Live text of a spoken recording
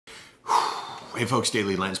Hey folks,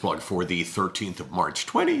 Daily Landsblog for the 13th of March,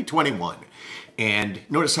 2021. And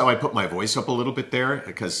notice how I put my voice up a little bit there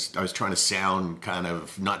because I was trying to sound kind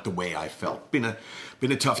of not the way I felt. Been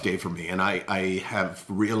a tough day for me, and I have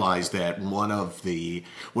realized that one of the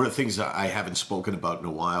things that I haven't spoken about in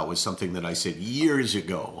a while was something that I said years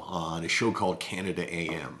ago on a show called Canada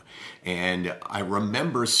AM. And I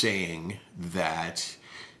remember saying that,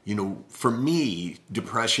 you know, for me,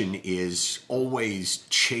 depression is always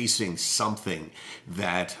chasing something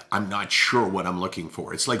that I'm not sure what I'm looking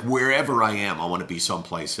for. It's like wherever I am, I want to be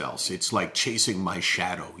someplace else. It's like chasing my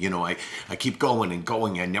shadow. You know, I keep going and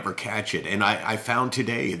going, I never catch it. And I found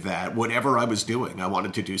today that whatever I was doing, I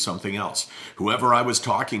wanted to do something else. Whoever I was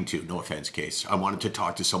talking to, no offense, Case, I wanted to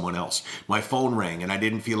talk to someone else. My phone rang and I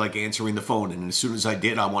didn't feel like answering the phone. And as soon as I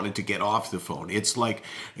did, I wanted to get off the phone. It's like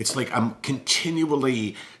I'm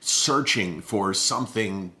continually searching for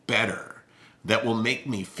something better that will make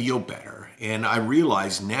me feel better. And I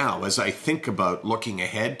realize now, as I think about looking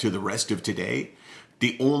ahead to the rest of today,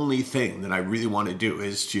 the only thing that I really want to do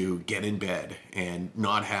is to get in bed and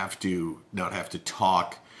not have to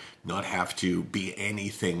talk, not have to be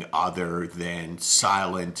anything other than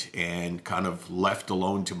silent and kind of left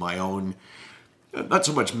alone to my own, not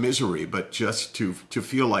so much misery, but just to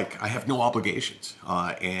feel like I have no obligations.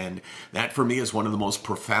 And that for me is one of the most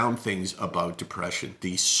profound things about depression,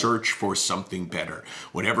 the search for something better.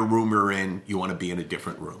 Whatever room you're in, you want to be in a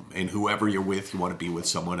different room. And whoever you're with, you want to be with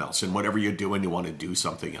someone else. And whatever you're doing, you want to do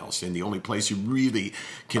something else. And the only place you really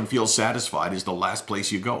can feel satisfied is the last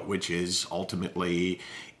place you go, which is ultimately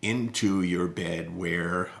into your bed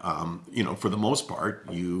where, you know, for the most part,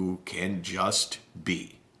 you can just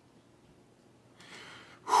be.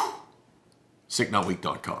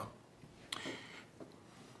 Sicknotweak.com.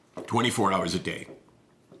 24 hours a day,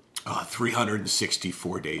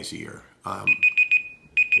 364 days a year. Want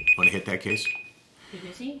to hit that, Case? You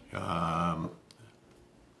busy? I'll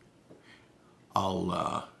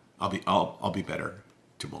be better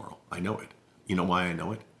tomorrow. I know it. You know why I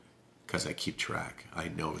know it? Because I keep track. I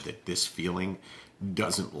know that this feeling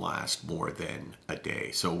doesn't last more than a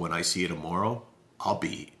day. So when I see it tomorrow, I'll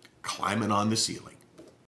be climbing on the ceiling.